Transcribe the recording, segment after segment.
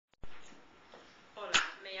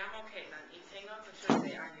llamo Caitlyn y tengo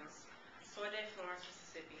 14 años. Soy de Florence,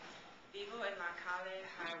 Mississippi. Vivo en la calle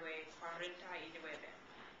Highway 49.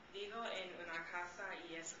 Vivo en una casa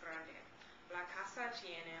y es grande. La casa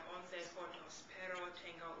tiene 11 cuartos, pero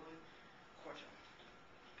tengo un cuarto.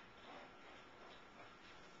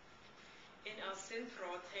 En el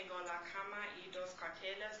centro tengo la cama y dos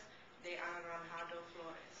carteles de anaranjado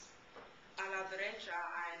flores. A la derecha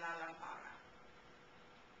hay la lámpara.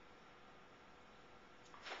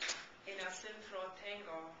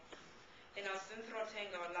 En el centro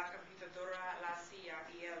tengo la computadora, la silla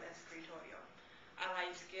y el escritorio. A la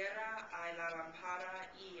izquierda hay la lámpara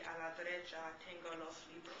y a la derecha tengo los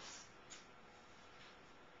libros.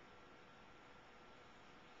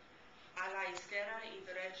 A la izquierda y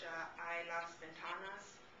derecha hay las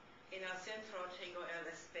ventanas. En el centro tengo el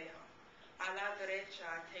espejo. A la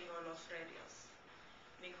derecha tengo los radios.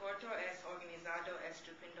 Mi cuarto es organizado,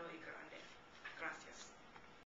 estupendo y grande.